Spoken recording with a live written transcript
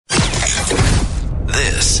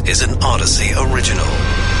This is an Odyssey original.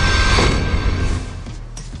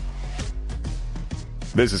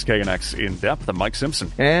 This is KNX In Depth. I'm Mike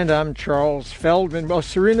Simpson. And I'm Charles Feldman. Well,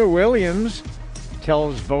 Serena Williams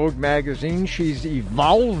tells Vogue magazine she's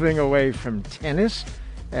evolving away from tennis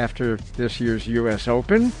after this year's U.S.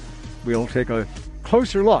 Open. We'll take a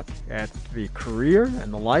closer look at the career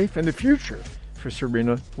and the life and the future for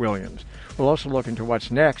Serena Williams. We'll also look into what's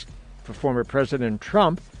next for former President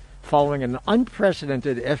Trump following an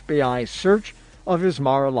unprecedented FBI search of his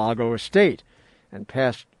Mar-a-Lago estate. And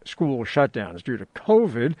past school shutdowns due to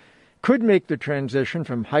COVID could make the transition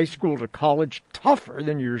from high school to college tougher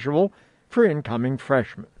than usual for incoming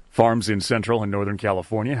freshmen. Farms in Central and Northern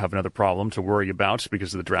California have another problem to worry about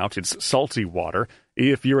because of the drought. It's salty water.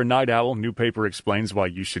 If you're a night owl, new paper explains why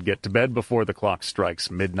you should get to bed before the clock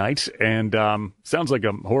strikes midnight. And sounds like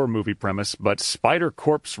a horror movie premise, but spider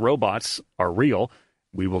corpse robots are real.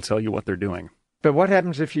 We will tell you what they're doing. But what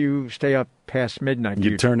happens if you stay up past midnight?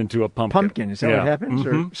 You turn into a pumpkin. Pumpkin, is that what happens?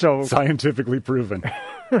 Mm-hmm. So scientifically proven.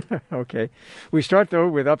 Okay. We start, though,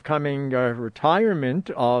 with upcoming retirement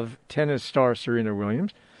of tennis star Serena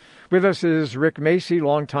Williams. With us is Rick Macci,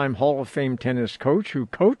 longtime Hall of Fame tennis coach who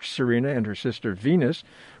coached Serena and her sister Venus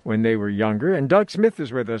when they were younger. And Doug Smith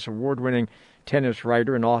is with us, award-winning tennis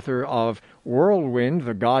writer and author of Whirlwind,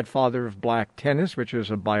 The Godfather of Black Tennis, which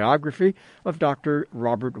is a biography of Dr.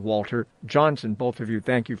 Robert Walter Johnson. Both of you,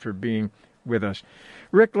 thank you for being with us.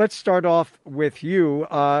 Rick, let's start off with you.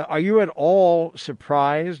 Are you at all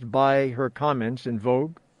surprised by her comments in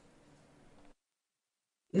Vogue?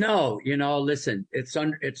 No, listen, it's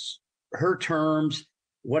her terms.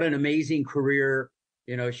 What an amazing career.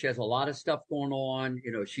 She has a lot of stuff going on.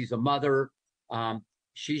 She's a mother.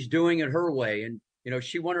 She's doing it her way. And,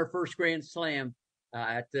 she won her first Grand Slam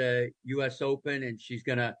at the U.S. Open, and she's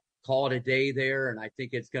going to call it a day there. And I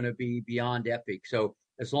think it's going to be beyond epic. So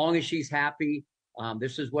as long as she's happy,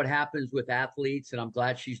 this is what happens with athletes. And I'm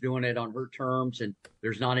glad she's doing it on her terms and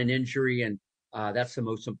there's not an injury. And that's the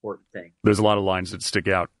most important thing. There's a lot of lines that stick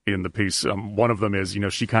out in the piece. One of them is,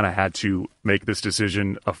 she kind of had to make this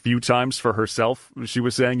decision a few times for herself. She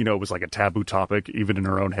was saying, it was like a taboo topic, even in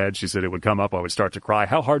her own head. She said it would come up, I would start to cry.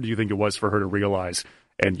 How hard do you think it was for her to realize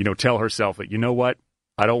and, tell herself that, what,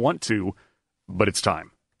 I don't want to, but it's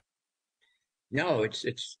time? No,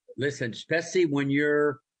 listen, especially when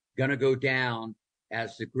you're going to go down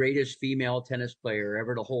as the greatest female tennis player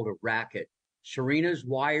ever to hold a racket. Serena's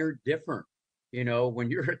wired different. When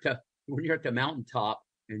you're at the mountaintop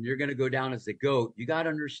and you're going to go down as the GOAT, you got to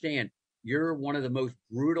understand you're one of the most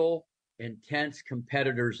brutal, intense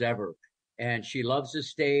competitors ever. And she loves the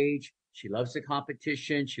stage. She loves the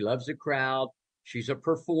competition. She loves the crowd. She's a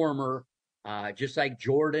performer, just like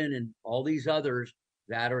Jordan and all these others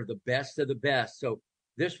that are the best of the best. So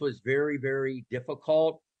this was very, very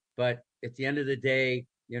difficult. But at the end of the day,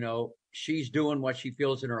 she's doing what she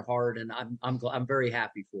feels in her heart. And I'm very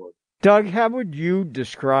happy for her. Doug, how would you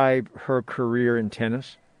describe her career in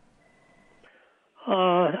tennis?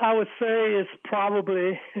 I would say it's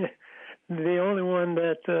probably the only one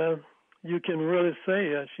that you can really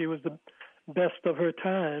say she was the best of her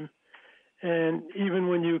time. And even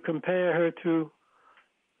when you compare her to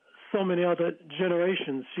so many other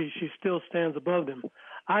generations, she still stands above them.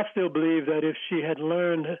 I still believe that if she had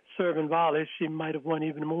learned serve and volley, she might have won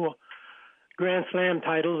even more Grand Slam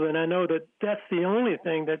titles, and I know that that's the only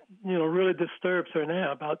thing that really disturbs her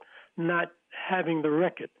now about not having the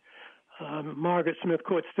record. Margaret Smith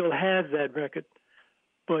Court still has that record,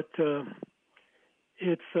 but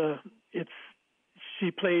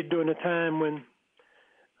she played during a time when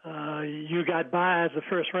you got by as the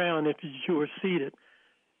first round if you were seeded,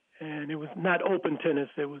 and it was not open tennis.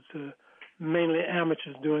 It was mainly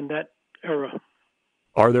amateurs during that era.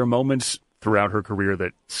 Are there moments throughout her career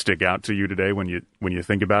that stick out to you today when you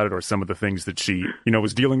think about it, or some of the things that she,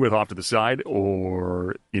 was dealing with off to the side,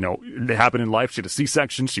 or, it happened in life? She had a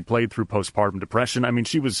C-section. She played through postpartum depression. I mean,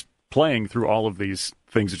 she was playing through all of these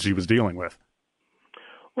things that she was dealing with.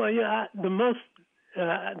 Well, yeah, the most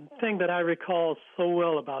thing that I recall so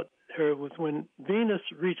well about her was when Venus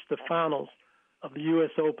reached the finals of the U.S.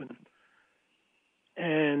 Open,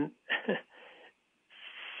 and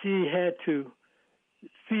she had to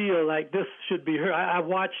feel like this should be her. I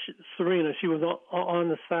watched Serena. She was on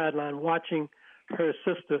the sideline watching her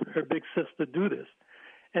big sister, do this.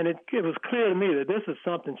 And it was clear to me that this is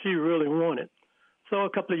something she really wanted. So a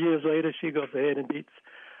couple of years later, she goes ahead and beats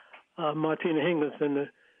Martina Hingis in the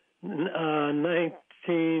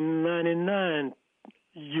 1999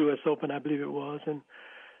 U.S. Open, I believe it was. And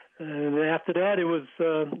after that, it was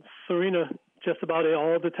Serena just about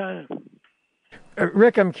all the time.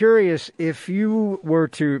 Rick, I'm curious, if you were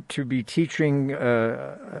to be teaching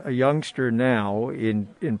a youngster now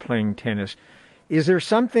in playing tennis, is there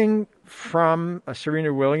something from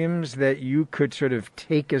Serena Williams that you could sort of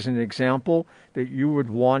take as an example that you would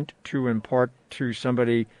want to impart to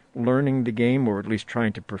somebody learning the game, or at least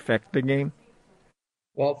trying to perfect the game?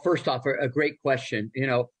 Well, first off, a great question.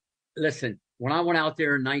 Listen, when I went out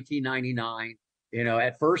there in 1999,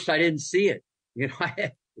 at first I didn't see it. I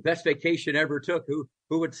had the best vacation I ever took. Who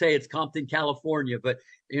would say it's Compton, California? But,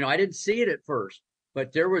 I didn't see it at first.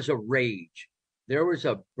 But there was a rage. There was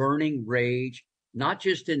a burning rage, not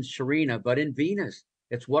just in Serena, but in Venus.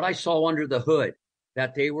 It's what I saw under the hood,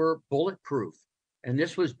 that they were bulletproof. And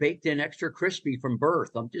this was baked in extra crispy from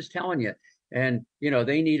birth. I'm just telling you. And,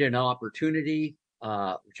 they needed an opportunity,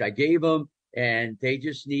 which I gave them. And they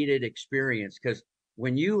just needed experience, because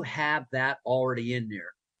when you have that already in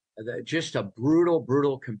there, just a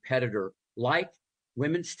brutal competitor like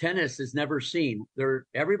women's tennis has never seen.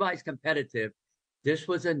 Everybody's competitive. This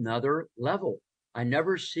was another level. I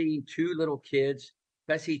never seen two little kids,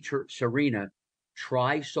 especially Serena,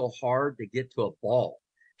 try so hard to get to a ball.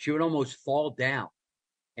 She would almost fall down.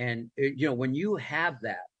 And when you have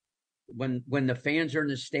that, when the fans are in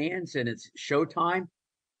the stands and it's showtime,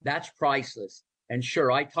 that's priceless. And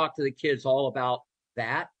sure, I talk to the kids all about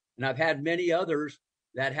that. And I've had many others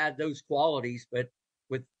that had those qualities, but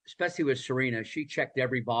especially with Serena, she checked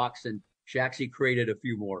every box, and she actually created a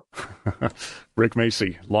few more. Rick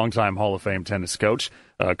Macy, longtime Hall of Fame tennis coach,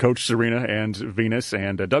 coached Serena and Venus,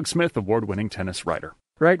 and Doug Smith, award-winning tennis writer.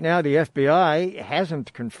 Right now, the FBI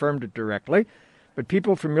hasn't confirmed it directly, but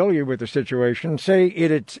people familiar with the situation say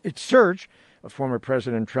its search of former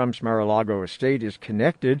President Trump's Mar-a-Lago estate is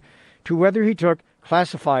connected to whether he took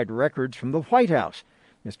classified records from the White House.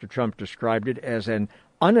 Mr. Trump described it as an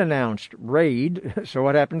unannounced raid. So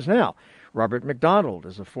what happens now? Robert McDonald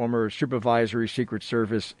is a former supervisory Secret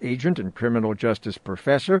Service agent and criminal justice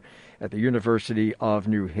professor at the University of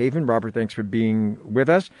New Haven. Robert, thanks for being with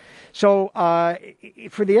us. So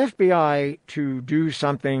for the FBI to do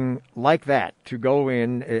something like that, to go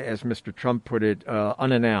in, as Mr. Trump put it,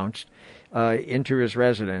 unannounced, into his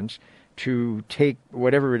residence, to take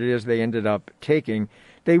whatever it is they ended up taking,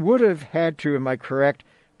 they would have had to, am I correct,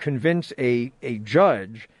 convince a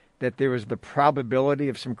judge that there was the probability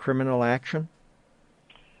of some criminal action?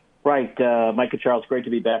 Right. Mike and Charles, great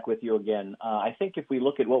to be back with you again. I think if we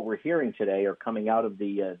look at what we're hearing today, or coming out of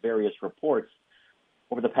the various reports,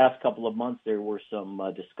 over the past couple of months, there were some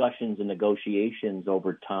discussions and negotiations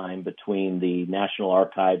over time between the National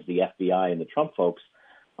Archives, the FBI, and the Trump folks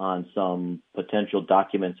on some potential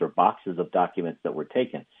documents or boxes of documents that were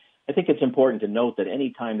taken. I think it's important to note that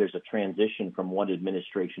any time there's a transition from one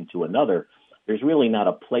administration to another, there's really not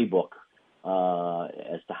a playbook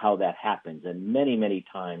as to how that happens. And many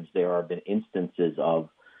times there have been instances of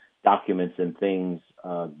documents and things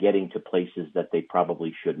getting to places that they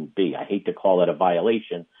probably shouldn't be. I hate to call it a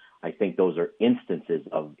violation. I think those are instances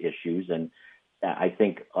of issues. And I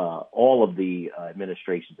think all of the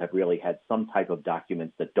administrations have really had some type of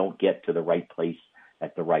documents that don't get to the right place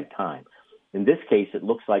at the right time. In this case, it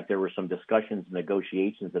looks like there were some discussions and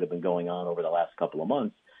negotiations that have been going on over the last couple of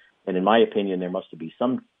months. And in my opinion, there must have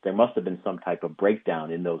been some type of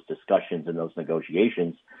breakdown in those discussions and those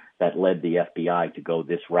negotiations that led the FBI to go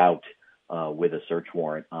this route with a search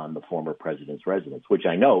warrant on the former president's residence, which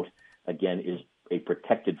I note, again, is a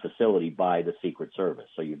protected facility by the Secret Service.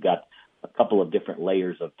 So you've got a couple of different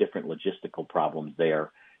layers of different logistical problems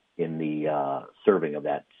there in the serving of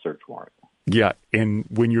that search warrant. Yeah, and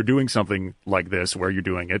when you're doing something like this, where you're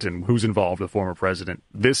doing it and who's involved, the former president,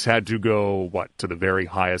 this had to go, to the very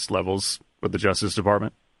highest levels with the Justice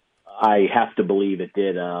Department? I have to believe it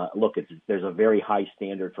did. Look, there's a very high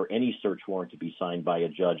standard for any search warrant to be signed by a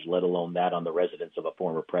judge, let alone that on the residence of a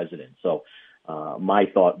former president. So my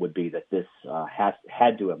thought would be that this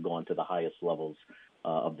had to have gone to the highest levels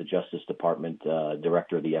of the Justice Department,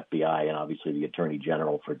 director of the FBI, and obviously the Attorney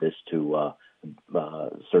General for this to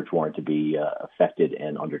search warrant to be effected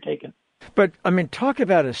and undertaken. But, talk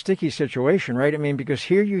about a sticky situation, right? Because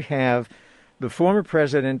here you have the former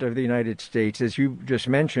president of the United States, as you just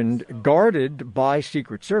mentioned, guarded by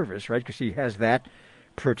Secret Service, right? Because he has that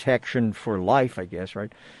protection for life, I guess,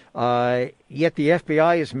 right? Yet the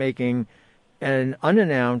FBI is making an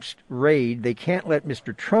unannounced raid. They can't let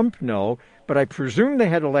Mr. Trump know, but I presume they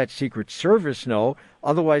had to let Secret Service know.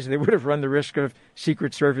 Otherwise, they would have run the risk of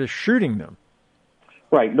Secret Service shooting them.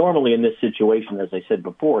 Right. Normally in this situation, as I said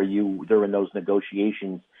before, during those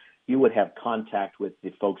negotiations, you would have contact with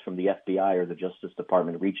the folks from the FBI or the Justice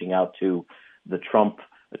Department reaching out to the Trump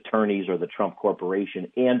attorneys or the Trump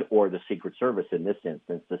Corporation and or the Secret Service in this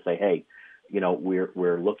instance to say, hey,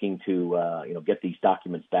 we're looking to get these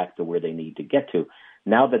documents back to where they need to get to.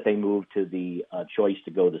 Now that they move to the choice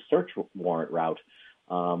to go the search warrant route,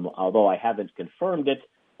 although I haven't confirmed it,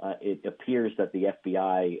 it appears that the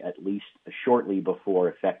FBI, at least shortly before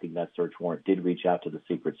effecting that search warrant, did reach out to the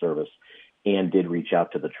Secret Service and did reach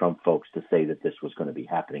out to the Trump folks to say that this was going to be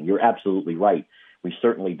happening. You're absolutely right. We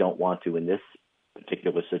certainly don't want to, in this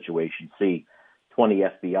particular situation, see 20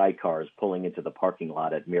 FBI cars pulling into the parking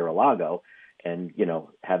lot at Mar-a-Lago and,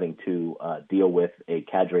 having to deal with a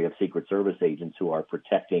cadre of Secret Service agents who are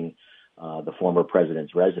protecting the former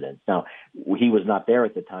president's residence. Now, he was not there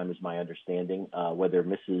at the time, is my understanding. Whether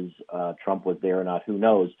Mrs. Trump was there or not, who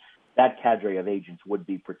knows? That cadre of agents would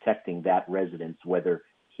be protecting that residence, whether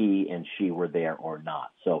he and she were there or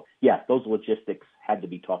not. So, yeah, those logistics had to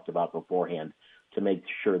be talked about beforehand to make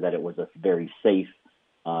sure that it was a very safe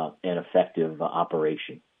and effective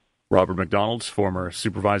operation. Robert McDonald, former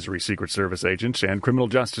supervisory Secret Service agent and criminal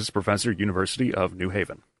justice professor, University of New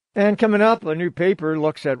Haven. And coming up, a new paper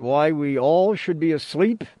looks at why we all should be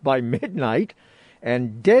asleep by midnight,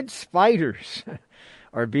 and dead spiders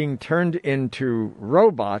are being turned into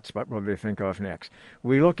robots. What will they think of next?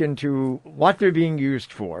 We look into what they're being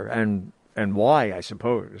used for and why, I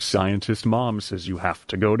suppose. Scientist mom says you have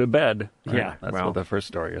to go to bed. Right? Yeah, that's well, what the first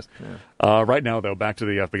story is. Yeah. Right now, though, back to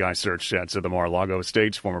the FBI search at the Mar-a-Lago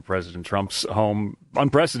estate, former President Trump's home.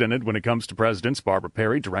 Unprecedented when it comes to presidents. Barbara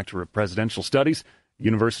Perry, director of presidential studies,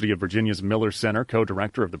 University of Virginia's Miller Center,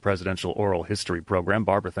 co-director of the Presidential Oral History Program.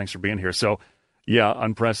 Barbara, thanks for being here. So, yeah,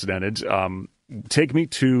 unprecedented. Take me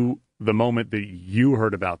to the moment that you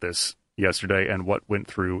heard about this yesterday and what went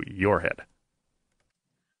through your head.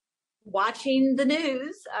 Watching the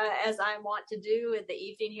news, as I want to do in the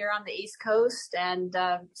evening here on the East Coast, and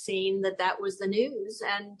seeing that was the news.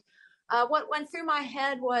 And what went through my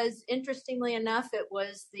head was, interestingly enough, it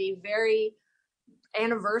was the very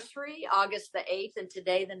anniversary, August the 8th, and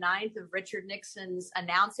today the 9th, of Richard Nixon's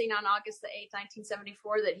announcing on August the 8th,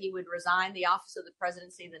 1974, that he would resign the office of the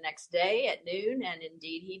presidency the next day at noon, and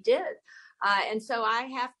indeed he did. And so I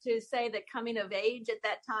have to say that coming of age at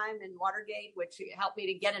that time in Watergate, which helped me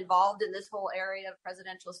to get involved in this whole area of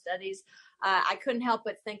presidential studies, I couldn't help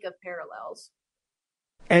but think of parallels.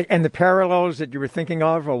 And the parallels that you were thinking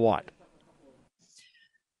of are what?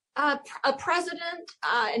 A president,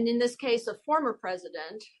 and in this case, a former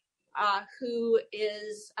president, who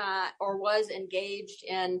is or was engaged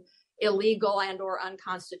in illegal and or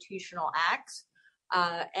unconstitutional acts.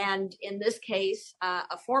 And in this case,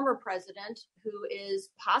 a former president who is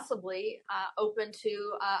possibly open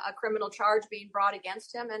to a criminal charge being brought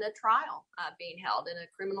against him and a trial being held in a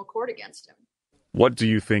criminal court against him. What do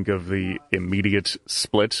you think of the immediate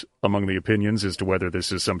split among the opinions as to whether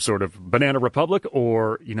this is some sort of banana republic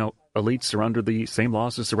or, elites are under the same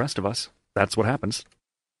laws as the rest of us? That's what happens.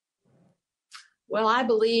 Well, I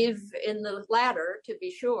believe in the latter, to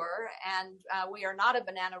be sure, and we are not a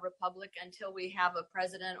banana republic until we have a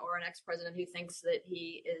president or an ex-president who thinks that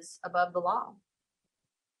he is above the law.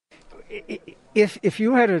 If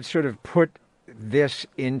you had to sort of put this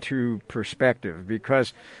into perspective,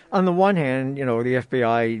 because on the one hand, the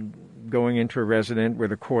FBI going into a resident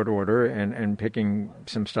with a court order and picking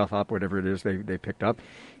some stuff up, whatever it is they picked up,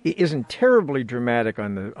 it isn't terribly dramatic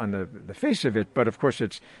on the face of it, but of course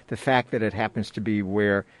it's the fact that it happens to be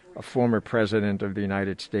where a former president of the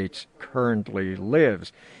United States currently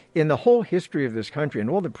lives. In the whole history of this country and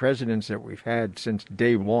all the presidents that we've had since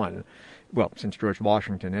day one, well, since George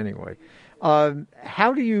Washington anyway,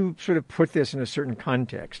 how do you sort of put this in a certain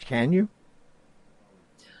context? Can you?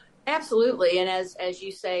 Absolutely. And as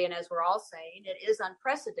you say, and as we're all saying, it is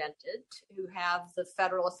unprecedented to have the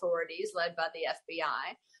federal authorities led by the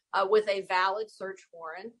FBI with a valid search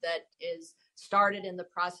warrant that is started in the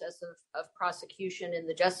process of prosecution in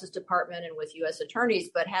the Justice Department and with U.S. attorneys,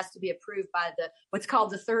 but has to be approved by what's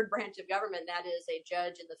called the third branch of government. That is a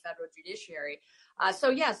judge in the federal judiciary. So,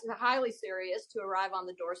 yes, highly serious to arrive on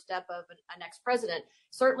the doorstep of an ex-president.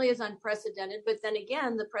 Certainly is unprecedented. But then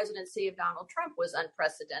again, the presidency of Donald Trump was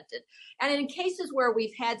unprecedented. And in cases where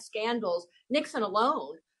we've had scandals, Nixon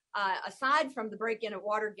alone, aside from the break-in at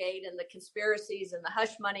Watergate and the conspiracies and the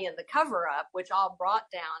hush money and the cover-up, which all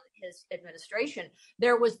brought down his administration,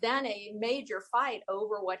 there was then a major fight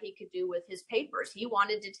over what he could do with his papers. He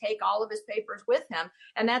wanted to take all of his papers with him,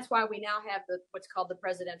 and that's why we now have what's called the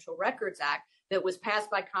Presidential Records Act that was passed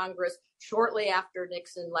by Congress shortly after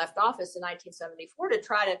Nixon left office in 1974 to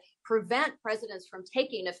try to prevent presidents from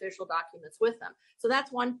taking official documents with them. So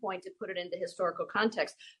that's one point to put it into historical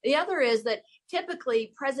context. The other is that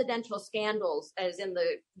typically presidential scandals, as in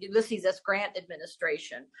the Ulysses S. Grant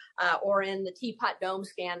administration or in the Teapot Dome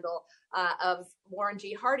scandal of Warren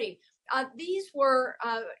G. Harding, these were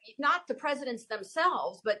not the presidents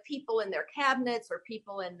themselves, but people in their cabinets or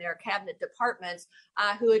people in their cabinet departments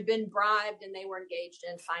who had been bribed and they were engaged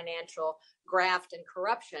in financial graft and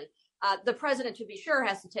corruption. The president, to be sure,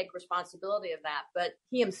 has to take responsibility of that, but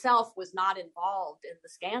he himself was not involved in the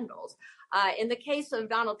scandals. In the case of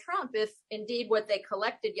Donald Trump, if indeed what they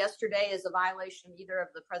collected yesterday is a violation either of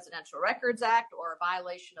the Presidential Records Act or a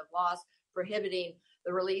violation of laws prohibiting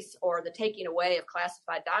the release or the taking away of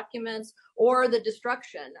classified documents or the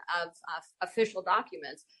destruction of official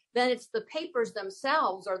documents, then it's the papers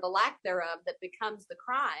themselves or the lack thereof that becomes the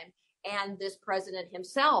crime. And this president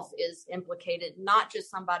himself is implicated, not just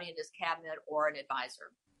somebody in his cabinet or an advisor.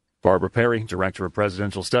 Barbara Perry, Director of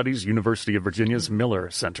Presidential Studies, University of Virginia's Miller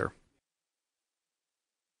Center.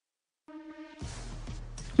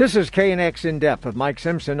 This is KNX In Depth with Mike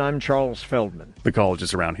Simpson. I'm Charles Feldman. The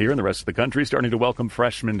colleges around here and the rest of the country starting to welcome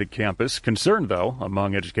freshmen to campus. Concern, though,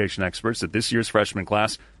 among education experts that this year's freshman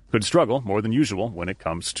class could struggle more than usual when it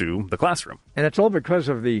comes to the classroom. And it's all because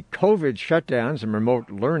of the COVID shutdowns and remote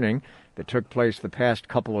learning that took place the past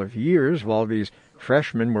couple of years while these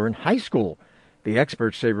freshmen were in high school. The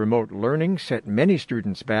experts say remote learning set many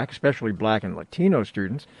students back, especially Black and Latino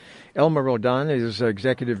students. Elma Rodan is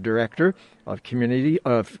Executive Director of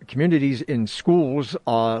Communities in Schools,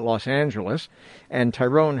 Los Angeles. And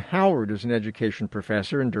Tyrone Howard is an education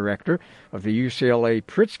professor and director of the UCLA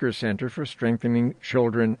Pritzker Center for Strengthening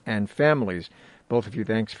Children and Families. Both of you,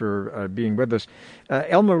 thanks for being with us.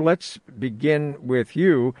 Elma, let's begin with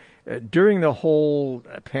you. During the whole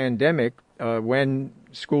pandemic, when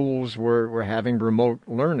schools were having remote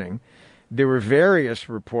learning, there were various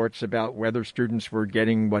reports about whether students were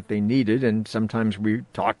getting what they needed, and sometimes we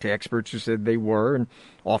talked to experts who said they were, and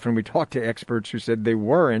often we talked to experts who said they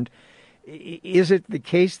weren't. Is it the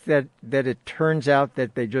case that it turns out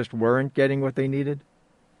that they just weren't getting what they needed?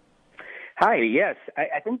 Hi, yes.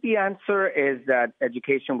 I think the answer is that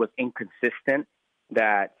education was inconsistent,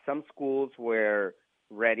 that some schools were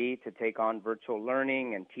ready to take on virtual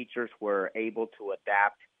learning and teachers were able to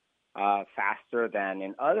adapt faster than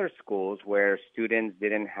in other schools where students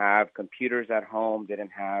didn't have computers at home, didn't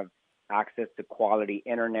have access to quality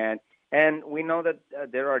internet. And we know that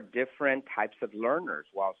there are different types of learners.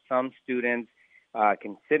 While some students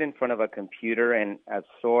can sit in front of a computer and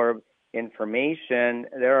absorb information,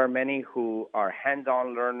 there are many who are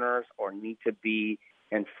hands-on learners or need to be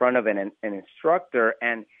in front of an instructor.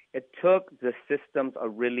 And it took the systems a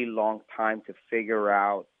really long time to figure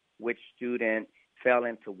out which student fell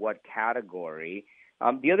into what category.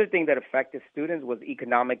 The other thing that affected students was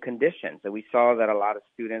economic conditions. So we saw that a lot of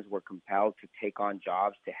students were compelled to take on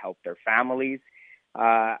jobs to help their families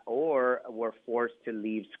or were forced to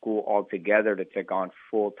leave school altogether to take on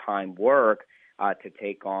full-time work to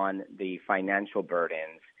take on the financial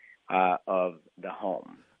burdens of the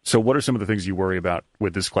home. So what are some of the things you worry about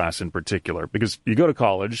with this class in particular? Because you go to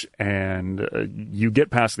college and you get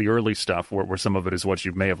past the early stuff where some of it is what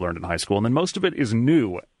you may have learned in high school, and then most of it is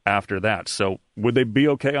new after that. So would they be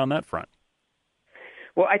okay on that front?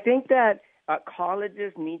 Well, I think that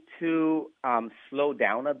colleges need to slow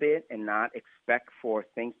down a bit and not expect for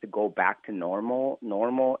things to go back to normal.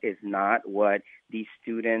 Normal is not what these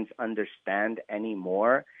students understand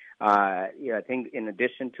anymore. I think in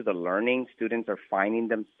addition to the learning, students are finding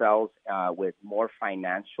themselves with more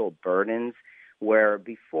financial burdens, where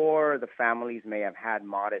before the families may have had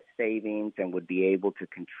modest savings and would be able to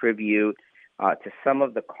contribute to some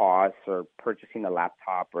of the costs or purchasing a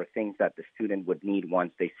laptop or things that the student would need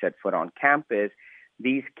once they set foot on campus.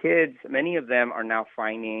 These kids, many of them are now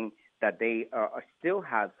finding that they still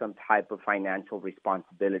have some type of financial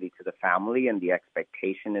responsibility to the family, and the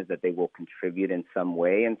expectation is that they will contribute in some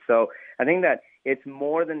way. And so I think that it's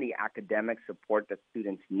more than the academic support that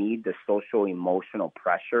students need, the social emotional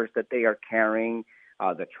pressures that they are carrying,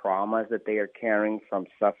 the traumas that they are carrying from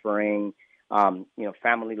suffering,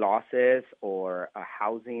 family losses or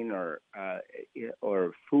housing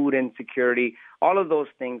or food insecurity. All of those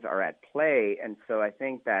things are at play. And so I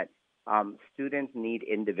think that students need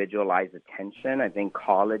individualized attention. I think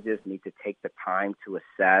colleges need to take the time to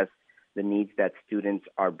assess the needs that students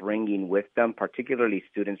are bringing with them, particularly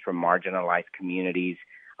students from marginalized communities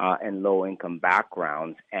and low-income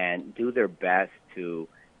backgrounds, and do their best to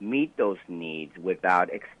meet those needs without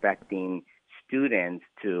expecting students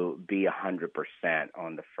to be 100%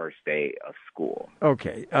 on the first day of school.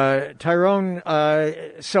 Okay. Tyrone,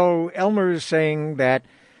 so Elmer is saying that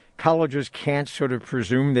colleges can't sort of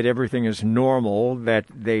presume that everything is normal, that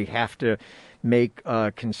they have to make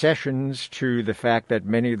concessions to the fact that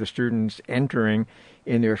many of the students entering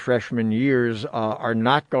in their freshman years are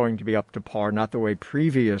not going to be up to par, not the way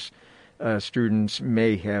previous students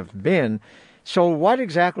may have been. So what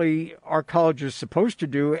exactly are colleges supposed to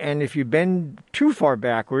do? And if you bend too far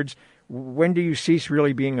backwards, when do you cease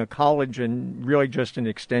really being a college and really just an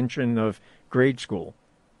extension of grade school?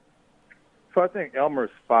 So I think Elmer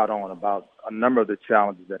is spot on about a number of the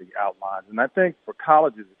challenges that he outlines. And I think for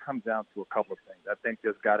colleges, it comes down to a couple of things. I think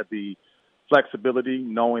there's got to be flexibility,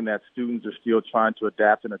 knowing that students are still trying to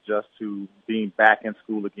adapt and adjust to being back in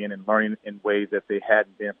school again and learning in ways that they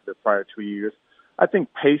hadn't been for the prior 2 years. I think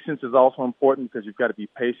patience is also important because you've got to be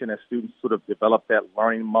patient as students sort of develop that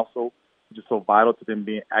learning muscle, which is so vital to them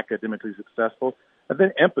being academically successful. And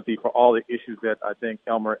then empathy for all the issues that I think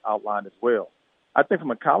Elmer outlined as well. I think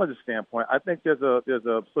from a college standpoint, I think there's a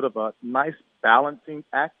sort of a nice balancing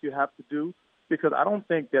act you have to do, because I don't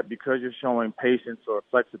think that because you're showing patience or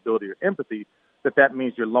flexibility or empathy that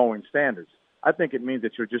means you're lowering standards. I think it means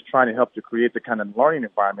that you're just trying to help to create the kind of learning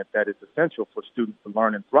environment that is essential for students to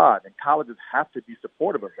learn and thrive. And colleges have to be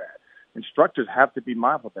supportive of that. Instructors have to be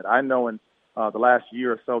mindful of that. I know in the last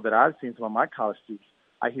year or so that I've seen some of my college students,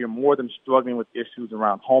 I hear more of them struggling with issues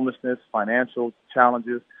around homelessness, financial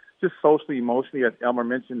challenges, just socially, emotionally, as Elmer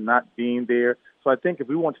mentioned, not being there. So I think if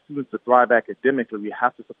we want students to thrive academically, we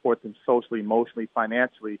have to support them socially, emotionally,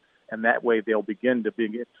 financially, and that way they'll begin to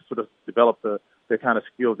sort of develop the kind of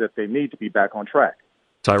skills that they need to be back on track.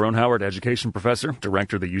 Tyrone Howard, education professor,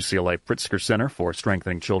 director of the UCLA Pritzker Center for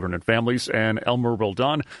Strengthening Children and Families, and Elmer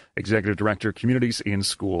Roldan, executive director, Communities in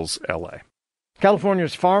Schools, LA.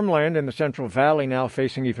 California's farmland in the Central Valley now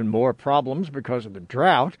facing even more problems because of the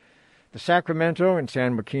drought. The Sacramento and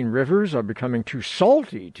San Joaquin rivers are becoming too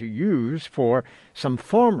salty to use for some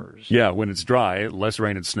farmers. Yeah, when it's dry, less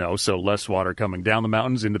rain and snow, so less water coming down the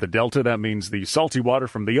mountains into the delta. That means the salty water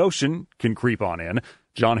from the ocean can creep on in.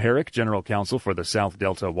 John Herrick, General Counsel for the South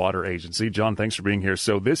Delta Water Agency. John, thanks for being here.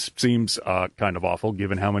 So this seems kind of awful,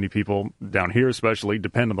 given how many people down here especially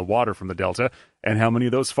depend on the water from the delta, and how many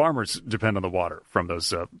of those farmers depend on the water from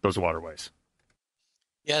those waterways.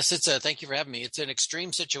 Yes, thank you for having me. It's an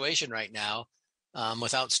extreme situation right now.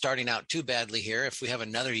 Without starting out too badly here, if we have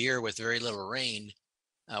another year with very little rain,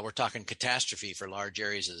 we're talking catastrophe for large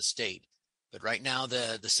areas of the state. But right now,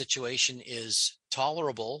 the situation is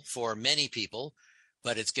tolerable for many people,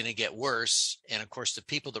 but it's going to get worse. And of course, the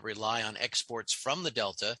people that rely on exports from the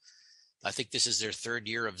Delta, I think this is their third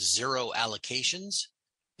year of zero allocations,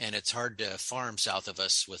 and it's hard to farm south of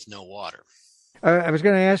us with no water. I was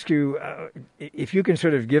going to ask you if you can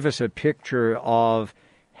sort of give us a picture of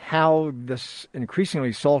how this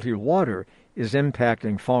increasingly salty water is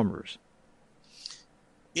impacting farmers.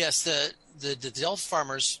 Yes, the Delta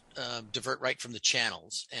farmers divert right from the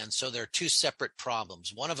channels, and so there are two separate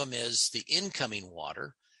problems. One of them is the incoming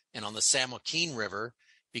water, and on the San Joaquin River,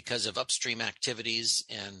 because of upstream activities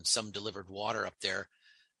and some delivered water up there,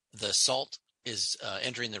 the salt is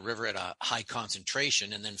entering the river at a high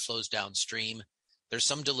concentration and then flows downstream. There's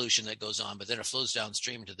some dilution that goes on, but then it flows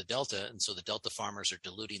downstream to the Delta, and so the Delta farmers are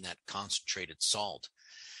diluting that concentrated salt.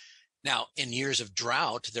 Now, in years of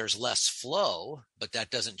drought, there's less flow, but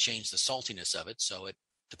that doesn't change the saltiness of it, so it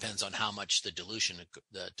depends on how much the dilution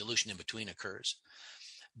in between occurs.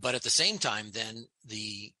 But at the same time, then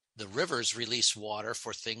the rivers release water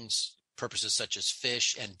for purposes such as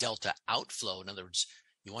fish and Delta outflow. In other words,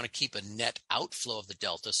 you want to keep a net outflow of the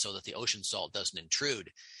Delta so that the ocean salt doesn't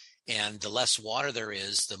intrude. And the less water there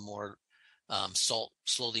is, the more salt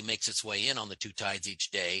slowly makes its way in on the two tides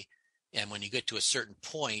each day. And when you get to a certain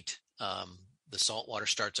point, the salt water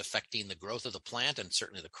starts affecting the growth of the plant and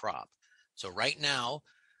certainly the crop. So right now,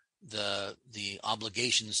 the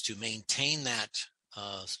obligations to maintain that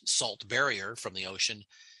salt barrier from the ocean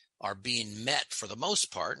are being met for the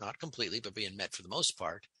most part, not completely, but being met for the most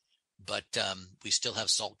part. But we still have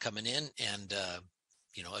salt coming in, and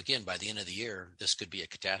again, by the end of the year, this could be a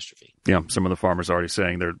catastrophe. Yeah, some of the farmers are already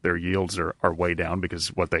saying their yields are way down because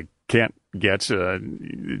what they can't get,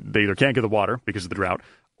 they either can't get the water because of the drought,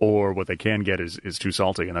 or what they can get is too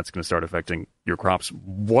salty, and that's going to start affecting your crops.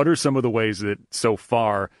 What are some of the ways that so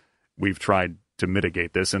far we've tried to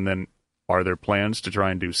mitigate this? And then are there plans to try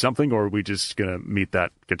and do something, or are we just going to meet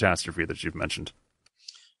that catastrophe that you've mentioned?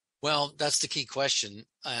 Well, that's the key question.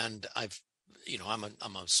 And I'm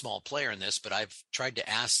a small player in this, but I've tried to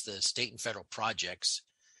ask the state and federal projects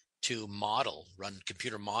to run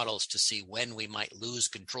computer models to see when we might lose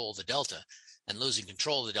control of the delta. And losing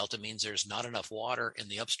control of the delta means there's not enough water in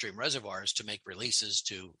the upstream reservoirs to make releases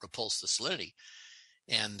to repulse the salinity.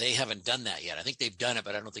 And they haven't done that yet. I think they've done it,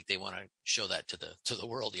 but I don't think they want to show that to the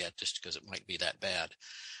world yet, just because it might be that bad.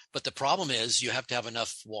 But the problem is you have to have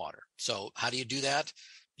enough water. So how do you do that?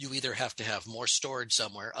 You either have to have more storage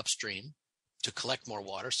somewhere upstream to collect more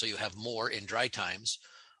water, so you have more in dry times,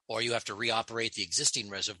 or you have to reoperate the existing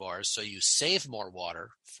reservoirs so you save more water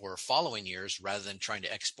for following years rather than trying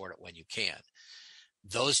to export it when you can.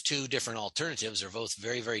 Those two different alternatives are both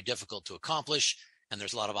very, very difficult to accomplish, and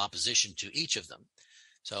there's a lot of opposition to each of them.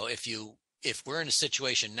 So if we're in a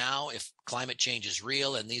situation now, if climate change is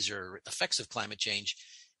real and these are effects of climate change,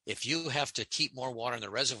 if you have to keep more water in the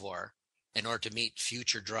reservoir in order to meet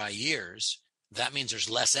future dry years, that means there's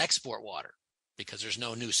less export water because there's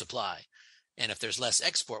no new supply. And if there's less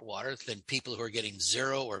export water, then people who are getting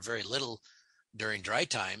zero or very little during dry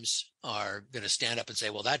times are going to stand up and say,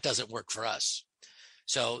 well, that doesn't work for us.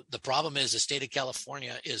 So the problem is the state of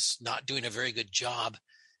California is not doing a very good job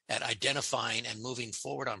at identifying and moving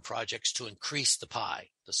forward on projects to increase the pie.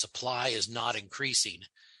 The supply is not increasing.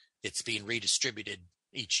 It's being redistributed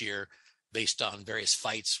each year based on various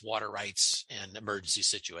fights, water rights, and emergency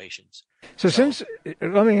situations. So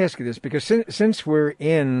let me ask you this, because since we're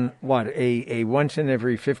in, a once in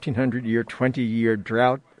every 1,500-year, 20-year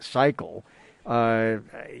drought cycle,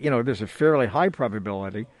 there's a fairly high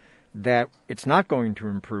probability that it's not going to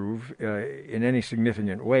improve in any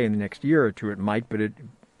significant way in the next year or two. It might, but it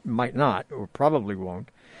might not, or probably won't.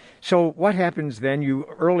 So what happens then? You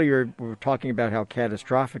earlier were talking about how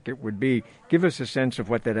catastrophic it would be. Give us a sense of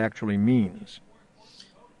what that actually means.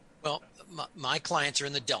 Well, my clients are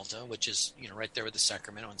in the Delta, which is right there where the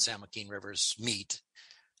Sacramento and San Joaquin rivers meet.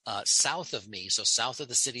 South of me, so south of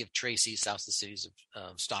the city of Tracy, south of the cities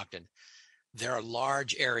of Stockton, there are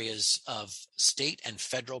large areas of state and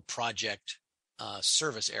federal project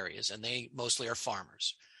service areas, and they mostly are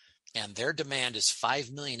farmers. And their demand is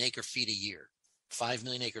 5 million acre feet a year. 5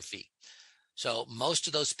 million acre feet. So most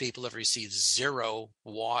of those people have received zero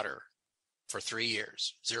water for 3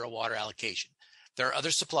 years, zero water allocation. There are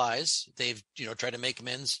other supplies. They've tried to make them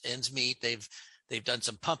ends meet. They've done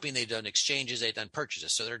some pumping. They've done exchanges. They've done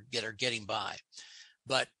purchases. So they're getting by.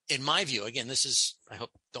 But in my view, again, I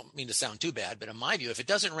don't mean to sound too bad, but in my view, if it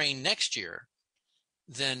doesn't rain next year,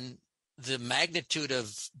 then the magnitude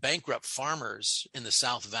of bankrupt farmers in the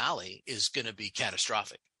South Valley is going to be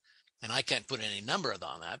catastrophic. And I can't put any number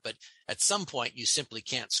on that, but at some point you simply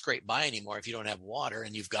can't scrape by anymore if you don't have water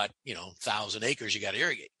and you've got, 1,000 acres you got to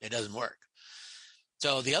irrigate. It doesn't work.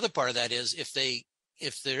 So the other part of that is if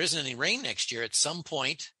there isn't any rain next year, at some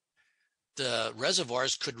point the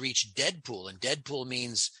reservoirs could reach dead pool, and dead pool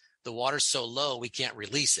means the water's so low we can't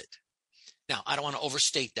release it. Now, I don't want to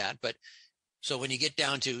overstate that, but so when you get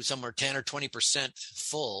down to somewhere 10 or 20%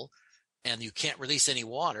 full and you can't release any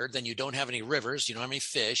water, then you don't have any rivers, you don't have any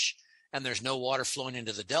fish, and there's no water flowing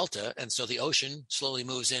into the Delta. And so the ocean slowly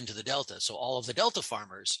moves into the Delta. So all of the Delta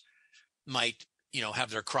farmers might,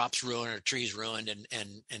 have their crops ruined or trees ruined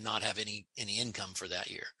and not have any income for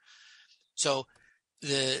that year. So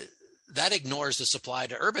that ignores the supply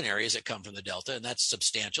to urban areas that come from the Delta, and that's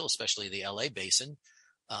substantial, especially the LA basin.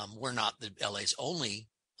 We're not the LA's only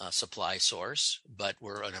supply source, but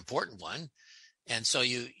we're an important one. And so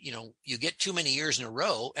you get too many years in a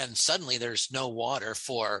row and suddenly there's no water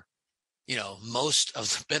for, most of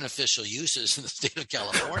the beneficial uses in the state of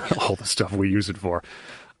California. All the stuff we use it for.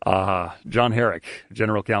 John Herrick,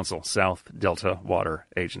 General Counsel, South Delta Water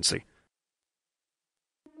Agency.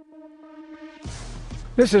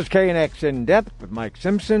 This is KNX In Depth with Mike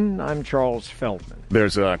Simpson. I'm Charles Feldman.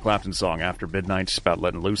 There's a Clapton song, After Midnight. It's about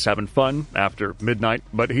letting loose, having fun after midnight.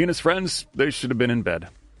 But he and his friends, they should have been in bed.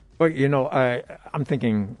 Well, I'm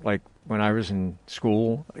thinking, like, when I was in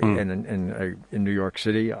school in New York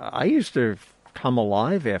City, I used to come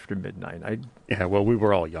alive after midnight. Yeah, well, we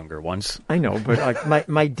were all younger once. I know, but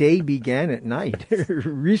my day began at night.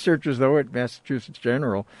 Researchers, though, at Massachusetts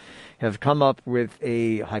General have come up with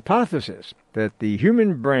a hypothesis that the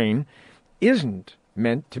human brain isn't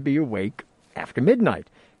meant to be awake after midnight.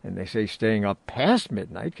 And they say staying up past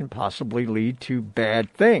midnight can possibly lead to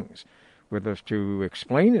bad things. With us to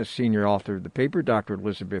explain is senior author of the paper, Dr.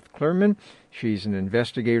 Elizabeth Clerman. She's an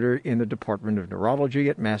investigator in the Department of Neurology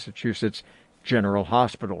at Massachusetts General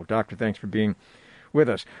Hospital. Doctor, thanks for being with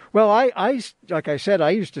us. Well, I like I said,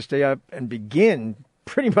 I used to stay up and begin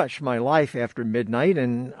pretty much my life after midnight,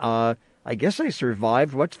 and I guess I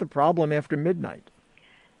survived. What's the problem after midnight?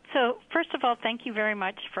 So, first of all, thank you very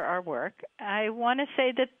much for our work. I want to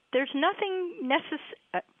say that there's nothing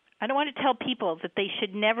I don't want to tell people that they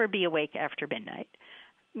should never be awake after midnight.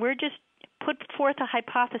 We're just put forth a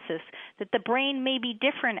hypothesis that the brain may be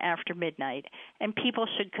different after midnight, and people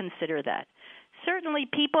should consider that. Certainly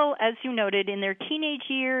people, as you noted, in their teenage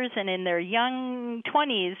years and in their young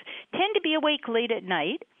 20s tend to be awake late at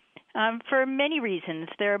night for many reasons.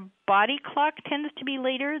 Their body clock tends to be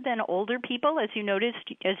later than older people. As you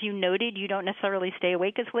noted, you don't necessarily stay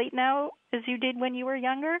awake as late now as you did when you were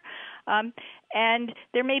younger. And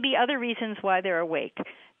there may be other reasons why they're awake.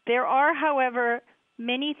 There are, however,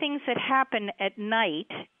 many things that happen at night,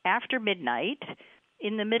 after midnight,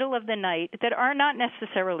 in the middle of the night, that are not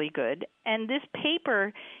necessarily good. And this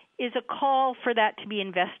paper is a call for that to be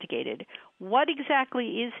investigated. What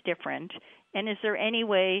exactly is different, and is there any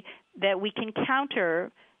way that we can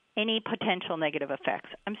counter any potential negative effects?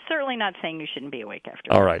 I'm certainly not saying you shouldn't be awake after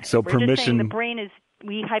midnight. All right, so We're just saying the brain is,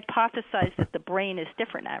 we hypothesize that the brain is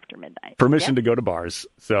different after midnight. Permission to go to bars,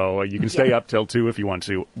 so you can stay up till 2 if you want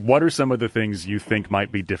to. What are some of the things you think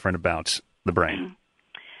might be different about the brain?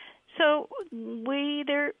 So we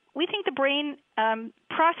think the brain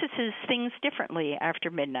processes things differently after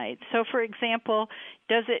midnight. So, for example,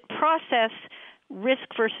 does it process risk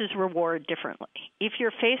versus reward differently? If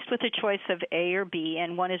you're faced with a choice of A or B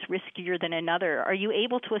and one is riskier than another, are you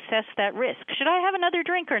able to assess that risk? Should I have another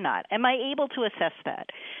drink or not? Am I able to assess that?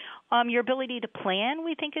 Your ability to plan,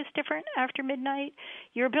 we think, is different after midnight.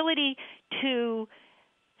 Your ability to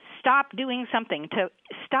stop doing something, to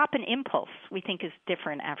stop an impulse, we think is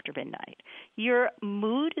different after midnight. Your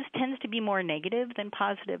mood tends to be more negative than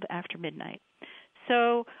positive after midnight.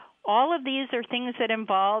 So all of these are things that are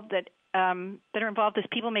involved as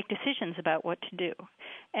people make decisions about what to do.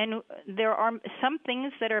 And there are some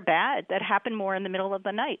things that are bad that happen more in the middle of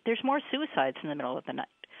the night. There's more suicides in the middle of the night.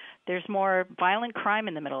 There's more violent crime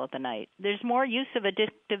in the middle of the night. There's more use of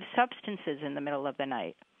addictive substances in the middle of the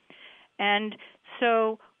night. And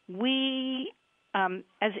so we,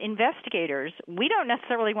 as investigators, we don't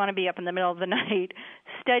necessarily want to be up in the middle of the night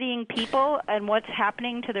studying people and what's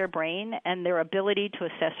happening to their brain and their ability to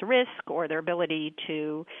assess risk or their ability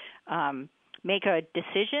to make a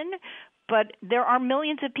decision. But there are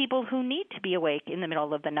millions of people who need to be awake in the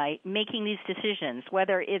middle of the night making these decisions,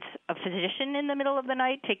 whether it's a physician in the middle of the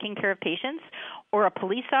night taking care of patients or a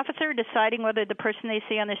police officer deciding whether the person they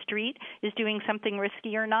see on the street is doing something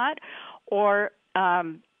risky or not, or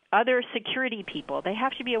other security people. They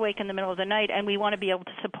have to be awake in the middle of the night, and we want to be able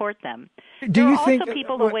to support them. Do you think also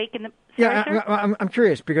people awake in the... I'm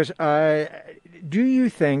curious, because do you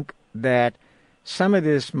think that some of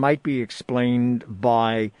this might be explained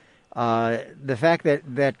by the fact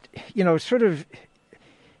that sort of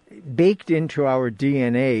baked into our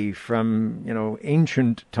DNA from,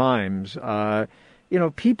 ancient times,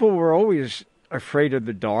 people were always afraid of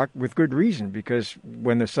the dark with good reason, because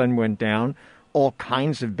when the sun went down, all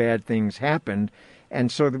kinds of bad things happened. And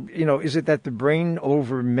so, is it that the brain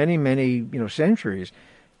over many, many, centuries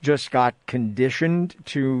just got conditioned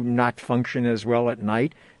to not function as well at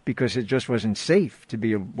night because it just wasn't safe to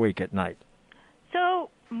be awake at night? So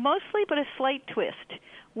mostly, but a slight twist.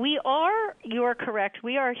 You are correct,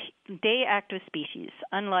 we are day active species,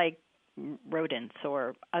 unlike rodents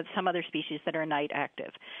or some other species that are night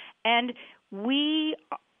active. And we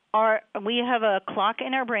have a clock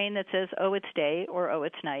in our brain that says, oh, it's day, or oh,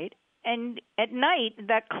 it's night. And at night,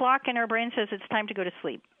 that clock in our brain says it's time to go to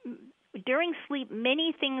sleep. During sleep,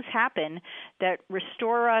 many things happen that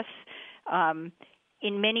restore us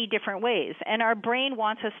in many different ways. And our brain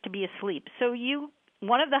wants us to be asleep. So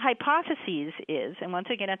one of the hypotheses is, and once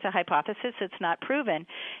again, it's a hypothesis, it's not proven,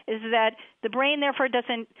 is that the brain therefore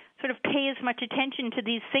doesn't sort of pay as much attention to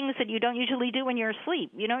these things that you don't usually do when you're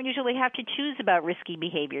asleep. You don't usually have to choose about risky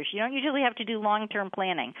behaviors. You don't usually have to do long-term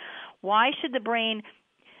planning. Why should the brain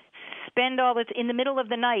spend all its, in the middle of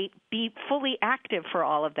the night, be fully active for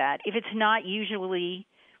all of that if it's not usually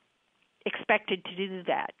expected to do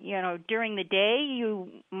that? During the day, you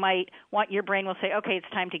might want, your brain will say, okay, it's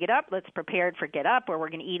time to get up. Let's prepare for get up, or we're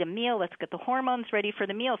going to eat a meal. Let's get the hormones ready for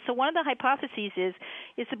the meal. So one of the hypotheses is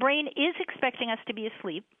the brain is expecting us to be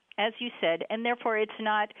asleep, as you said, and therefore it's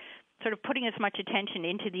not sort of putting as much attention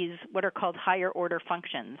into these what are called higher order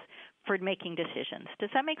functions for making decisions. Does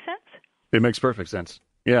that make sense? It makes perfect sense.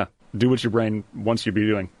 Yeah. Do what your brain wants you to be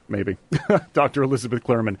doing, maybe. Dr. Elizabeth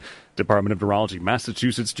Klerman, Department of Neurology,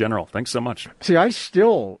 Massachusetts General. Thanks so much. See, I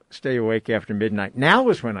still stay awake after midnight. Now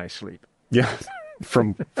is when I sleep. Yeah,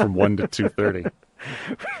 from 1 to 2:30.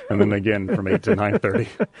 And then again from 8 to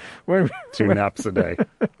 9:30. 2 naps a day.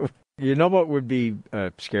 You know what would be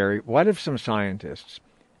scary? What if some scientists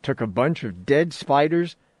took a bunch of dead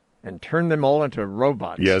spiders and turn them all into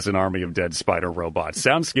robots. Yes, an army of dead spider robots.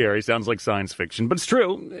 Sounds scary, sounds like science fiction, but it's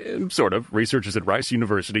true, sort of. Researchers at Rice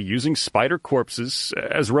University using spider corpses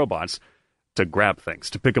as robots to grab things,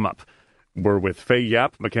 to pick them up. We're with Fay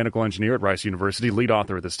Yap, mechanical engineer at Rice University, lead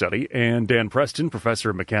author of the study, and Dan Preston, professor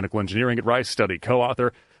of mechanical engineering at Rice, study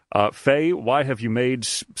co-author. Fay, why have you made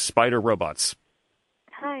spider robots?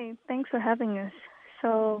 Hi, thanks for having us.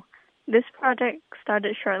 So this project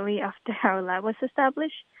started shortly after our lab was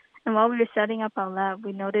established, and while we were setting up our lab,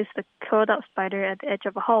 we noticed a curled-up spider at the edge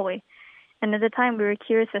of a hallway. And at the time, we were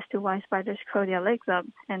curious as to why spiders curl their legs up,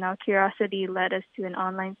 and our curiosity led us to an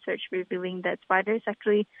online search revealing that spiders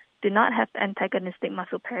actually do not have antagonistic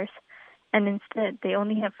muscle pairs, and instead they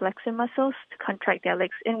only have flexor muscles to contract their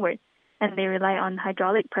legs inward, and they rely on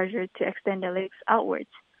hydraulic pressure to extend their legs outwards.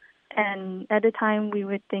 And at the time, we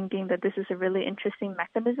were thinking that this is a really interesting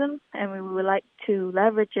mechanism, and we would like to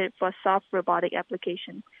leverage it for soft robotic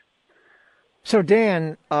applications. So,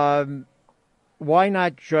 Dan, why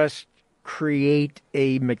not just create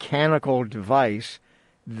a mechanical device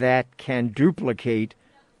that can duplicate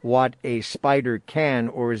what a spider can,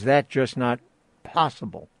 or is that just not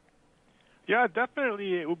possible? Yeah,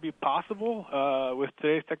 definitely it would be possible with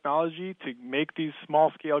today's technology to make these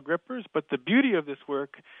small-scale grippers, but the beauty of this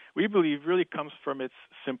work, we believe, really comes from its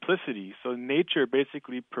simplicity. So nature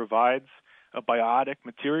basically provides a biotic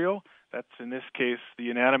material, that's in this case the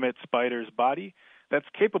inanimate spider's body, that's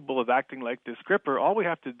capable of acting like this gripper. All we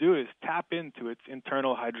have to do is tap into its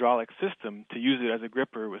internal hydraulic system to use it as a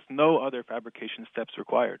gripper with no other fabrication steps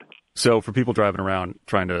required. So for people driving around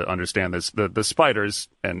trying to understand this, the spiders,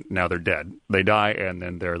 and now they're dead, they die and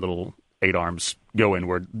then their little 8 arms go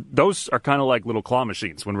inward. Those are kind of like little claw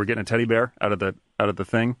machines when we're getting a teddy bear out of the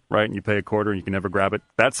thing, right? And you pay a quarter and you can never grab it.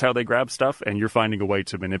 That's how they grab stuff, and you're finding a way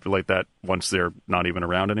to manipulate that once they're not even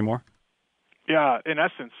around anymore? Yeah, in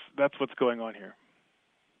essence, that's what's going on here.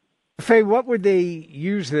 Fay, what would they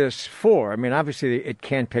use this for? I mean, obviously it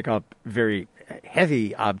can pick up very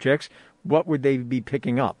heavy objects. What would they be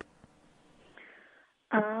picking up?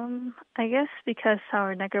 I guess because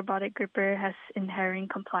our neck robotic gripper has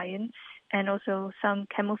inherent compliance and also some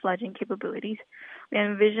camouflaging capabilities, we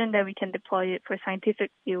envision that we can deploy it for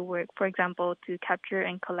scientific field work, for example, to capture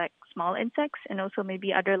and collect small insects and also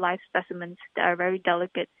maybe other live specimens that are very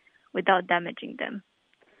delicate without damaging them.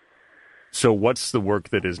 So what's the work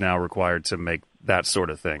that is now required to make that sort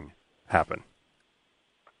of thing happen?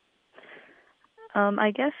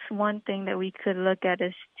 I guess one thing that we could look at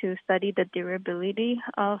is to study the durability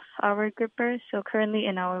of our gripper. So currently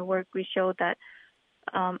in our work, we show that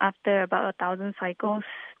after about 1,000 cycles,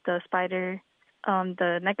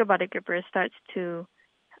 the neck robotic gripper starts to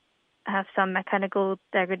have some mechanical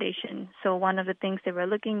degradation. So one of the things that we're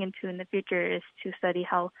looking into in the future is to study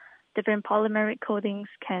how different polymeric coatings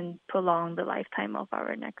can prolong the lifetime of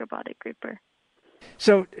our neck robotic gripper.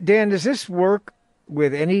 So, Dan, does this work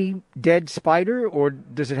with any dead spider, or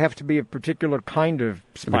does it have to be a particular kind of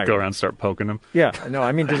spider? Go around and start poking them? Yeah, no,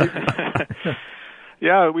 I mean, does it...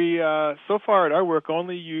 Yeah, we so far at our work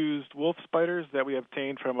only used wolf spiders that we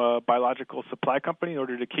obtained from a biological supply company in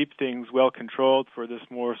order to keep things well controlled for this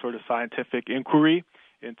more sort of scientific inquiry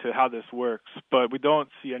into how this works. But we don't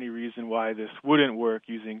see any reason why this wouldn't work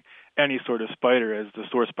using any sort of spider as the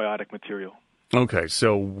source biotic material. Okay,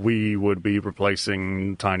 so we would be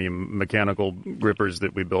replacing tiny mechanical grippers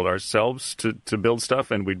that we build ourselves to build stuff,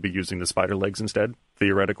 and we'd be using the spider legs instead,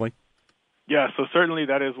 theoretically? Yeah, so certainly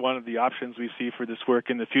that is one of the options we see for this work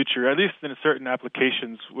in the future, at least in certain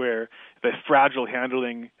applications where the fragile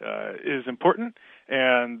handling is important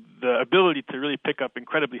and the ability to really pick up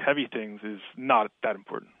incredibly heavy things is not that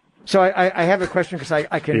important. So I have a question because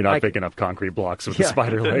I can... You're not picking up concrete blocks with the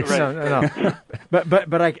spider legs. Right. No.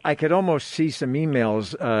 But I could almost see some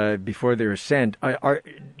emails before they're sent.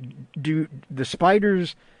 Do the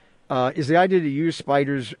spiders... is the idea to use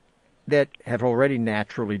spiders that have already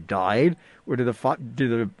naturally died, or do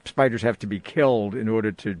the spiders have to be killed in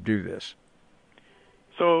order to do this?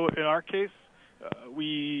 So in our case,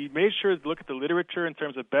 we made sure to look at the literature in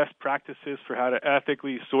terms of best practices for how to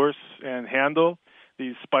ethically source and handle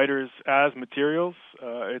these spiders as materials.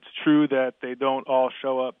 It's true that they don't all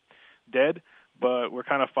show up dead, but we're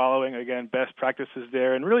kind of following, again, best practices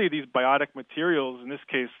there. And really these biotic materials, in this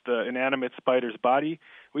case, the inanimate spider's body,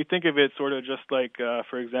 we think of it sort of just like,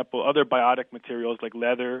 for example, other biotic materials like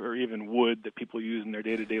leather or even wood that people use in their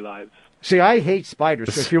day-to-day lives. See, I hate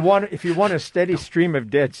spiders. So if you want a steady stream of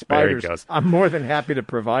dead spiders, I'm more than happy to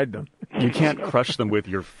provide them. You can't crush them with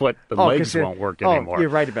your foot. The legs won't work anymore. You're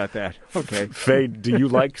right about that. Okay. Fay, do you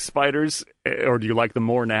like spiders, or do you like them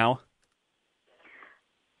more now?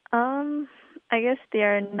 I guess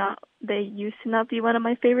they used to not be one of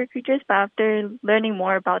my favorite creatures, but after learning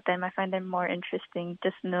more about them, I find them more interesting.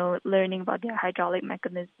 Just learning about their hydraulic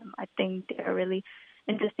mechanism. I think they are really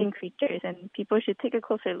interesting creatures, and people should take a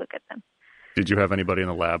closer look at them. Did you have anybody in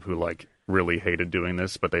the lab who really hated doing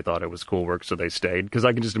this, but they thought it was cool work, so they stayed? Because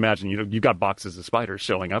I can just imagine, you got boxes of spiders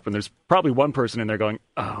showing up, and there's probably one person in there going,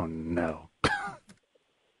 "Oh no."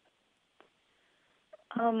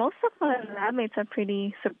 Most of my lab mates are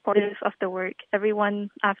pretty supportive of the work. Everyone,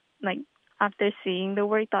 after seeing the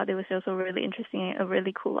work, thought it was also really interesting and a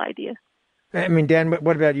really cool idea. I mean, Dan,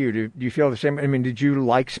 what about you? Do you feel the same? I mean, did you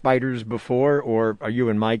like spiders before, or are you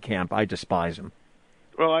in my camp? I despise them.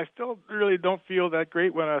 Well, I still really don't feel that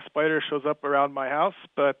great when a spider shows up around my house,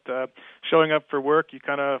 but showing up for work, you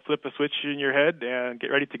kind of flip a switch in your head and get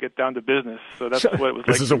ready to get down to business. So that's what it was like.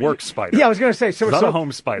 This is a work spider. Yeah, I was going to say, so it's not a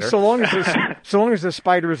home spider. So long as the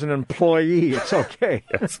spider is an employee, it's okay.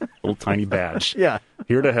 Yes, a little tiny badge. Yeah.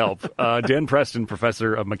 Here to help. Dan Preston,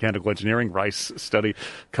 professor of mechanical engineering, Rice Study,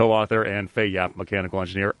 co-author, and Fay Yap, mechanical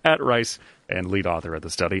engineer at Rice, and lead author of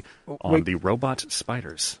the study on the robot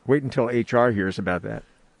spiders. Wait until HR hears about that.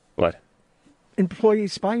 What? Employee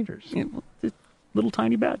spiders. Yeah, well, little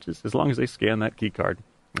tiny badges. As long as they scan that key card,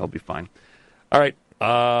 they'll be fine. All right.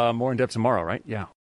 More in depth tomorrow, right? Yeah.